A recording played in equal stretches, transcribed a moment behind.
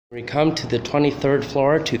We come to the 23rd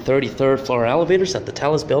floor to 33rd floor elevators at the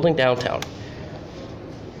Telus building downtown.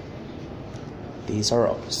 These are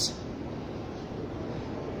Otis.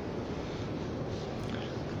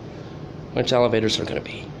 Which elevators are going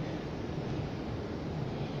to be?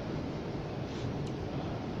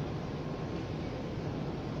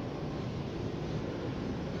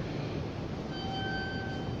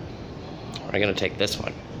 We're going to take this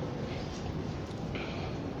one.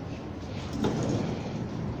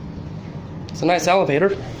 It's a nice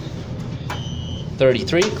elevator.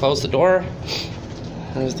 33, close the door.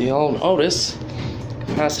 There's the old Otis.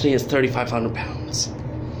 Capacity is 3,500 pounds.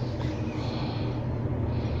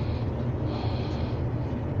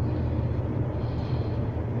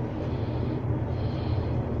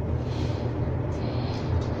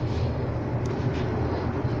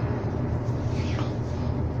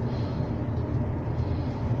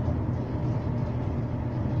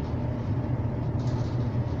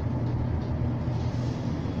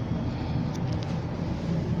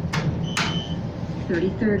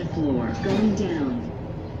 Third floor, going down.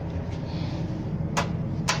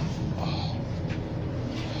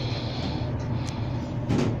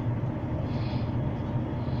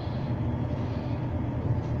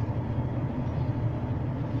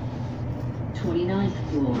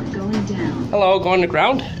 Twenty-ninth floor, going down. Hello, going to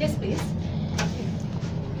ground? Yes, please.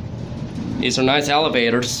 These are nice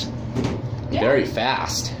elevators. Yeah. Very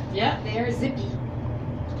fast. Yeah, they are zippy.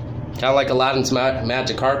 Kind of like Aladdin's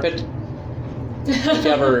magic carpet. Have you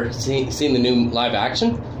ever seen the new live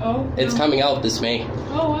action? Oh. It's coming out this May.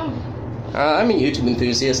 Oh, wow. I'm a YouTube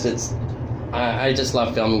enthusiast. I just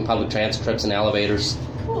love filming public transit trips and elevators.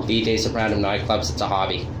 Cool. DJs at random nightclubs. It's a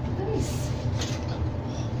hobby. Nice.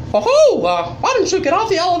 Oh, why don't you get off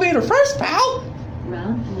the elevator first, pal?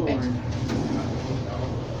 Ground floor.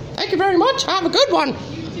 Thank you very much. Have a good one.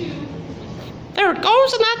 You too. There it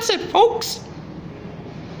goes, and that's it, folks.